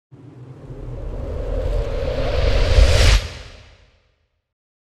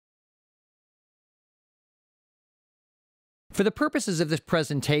For the purposes of this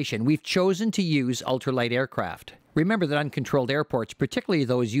presentation, we've chosen to use ultralight aircraft. Remember that uncontrolled airports, particularly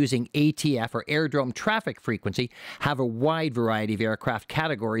those using ATF or aerodrome traffic frequency, have a wide variety of aircraft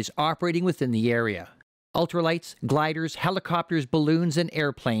categories operating within the area. Ultralights, gliders, helicopters, balloons, and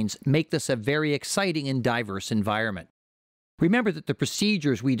airplanes make this a very exciting and diverse environment. Remember that the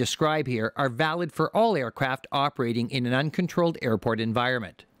procedures we describe here are valid for all aircraft operating in an uncontrolled airport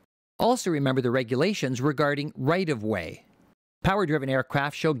environment. Also remember the regulations regarding right-of-way. Power-driven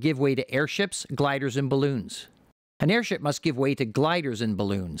aircraft shall give way to airships, gliders, and balloons. An airship must give way to gliders and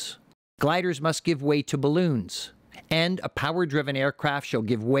balloons. Gliders must give way to balloons. And a power-driven aircraft shall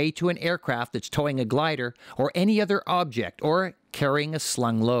give way to an aircraft that's towing a glider or any other object or carrying a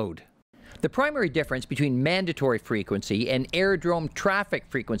slung load. The primary difference between mandatory frequency and aerodrome traffic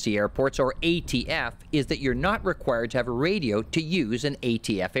frequency airports, or ATF, is that you're not required to have a radio to use an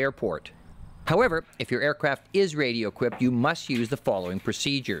ATF airport. However, if your aircraft is radio equipped, you must use the following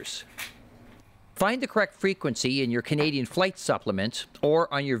procedures. Find the correct frequency in your Canadian flight supplement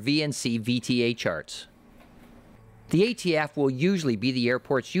or on your VNC VTA charts. The ATF will usually be the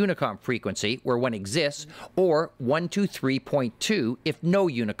airport's Unicom frequency, where one exists, or 123.2 if no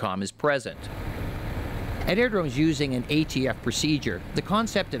Unicom is present. At aerodromes using an ATF procedure, the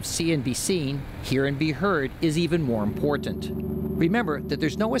concept of see and be seen, hear and be heard is even more important. Remember that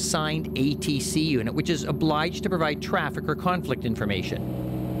there's no assigned ATC unit which is obliged to provide traffic or conflict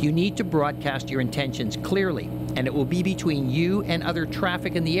information. You need to broadcast your intentions clearly, and it will be between you and other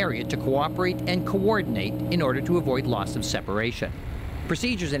traffic in the area to cooperate and coordinate in order to avoid loss of separation.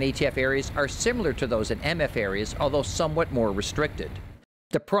 Procedures in ATF areas are similar to those in MF areas, although somewhat more restricted.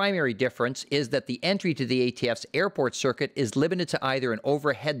 The primary difference is that the entry to the ATF's airport circuit is limited to either an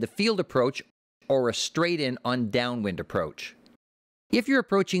overhead-the-field approach or a straight-in on downwind approach. If you're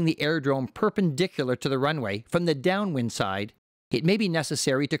approaching the aerodrome perpendicular to the runway from the downwind side, it may be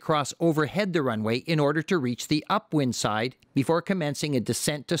necessary to cross overhead the runway in order to reach the upwind side before commencing a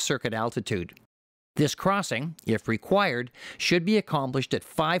descent to circuit altitude. This crossing, if required, should be accomplished at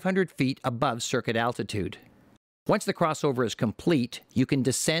 500 feet above circuit altitude. Once the crossover is complete, you can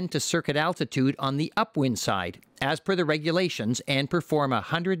descend to circuit altitude on the upwind side, as per the regulations, and perform a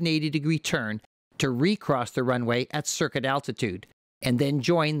 180-degree turn to recross the runway at circuit altitude, and then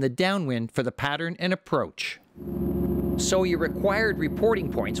join the downwind for the pattern and approach. So your required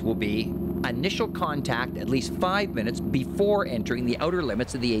reporting points will be initial contact at least 5 minutes before entering the outer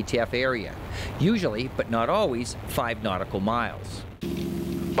limits of the ATF area, usually, but not always, 5 nautical miles.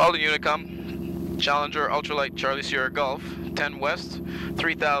 Baldwin Unicom, Challenger Ultralight Charlie Sierra Golf, 10 West,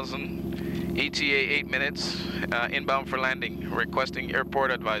 3000, ETA 8 minutes, inbound for landing, requesting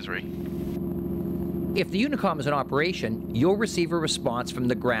airport advisory. If the Unicom is in operation, you'll receive a response from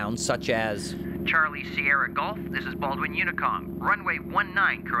the ground such as, Charlie Sierra Golf, this is Baldwin Unicom. Runway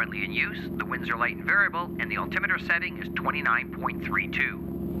 19 currently in use, the winds are light and variable, and the altimeter setting is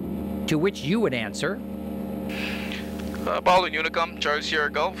 29.32. To which you would answer, Baldwin Unicom, Charlie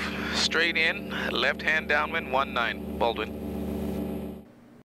Sierra Golf, straight in, left hand downwind 19, Baldwin.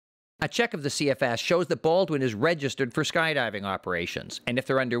 A check of the CFS shows that Baldwin is registered for skydiving operations, and if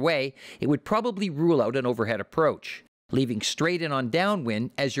they're underway, it would probably rule out an overhead approach, leaving straight in on downwind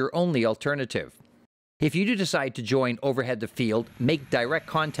as your only alternative. If you do decide to join overhead the field, make direct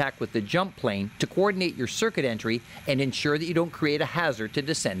contact with the jump plane to coordinate your circuit entry and ensure that you don't create a hazard to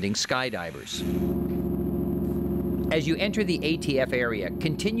descending skydivers. As you enter the ATF area,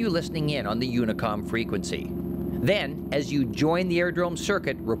 continue listening in on the Unicom frequency. Then, as you join the aerodrome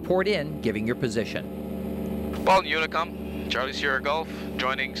circuit, report in, giving your position. Baldwin Unicom, Charlie Sierra Golf,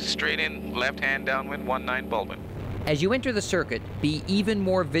 joining straight in, left hand downwind 19, Baldwin. As you enter the circuit, be even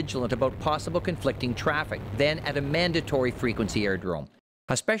more vigilant about possible conflicting traffic than at a mandatory frequency aerodrome,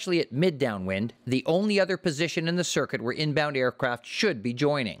 especially at mid-downwind, the only other position in the circuit where inbound aircraft should be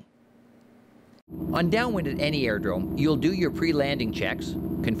joining. On downwind at any aerodrome, you'll do your pre-landing checks,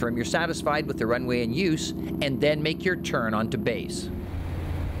 confirm you're satisfied with the runway in use, and then make your turn onto base.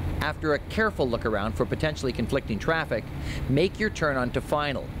 After a careful look around for potentially conflicting traffic, make your turn onto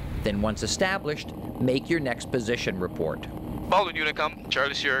final. Then once established, make your next position report. Baldwin Unicom,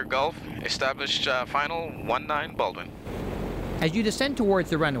 Charlie Sierra Golf, established final 19, Baldwin. As you descend towards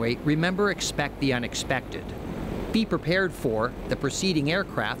the runway, remember expect the unexpected. Be prepared for the preceding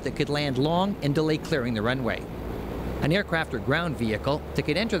aircraft that could land long and delay clearing the runway. An aircraft or ground vehicle that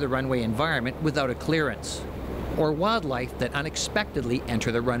could enter the runway environment without a clearance, or wildlife that unexpectedly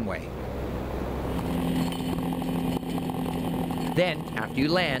enter the runway. Then, after you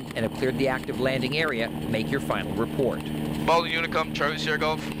land and have cleared the active landing area, make your final report. Baldwin Unicom, Charlie Sierra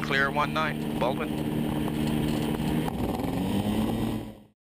Golf, clear 19, Baldwin.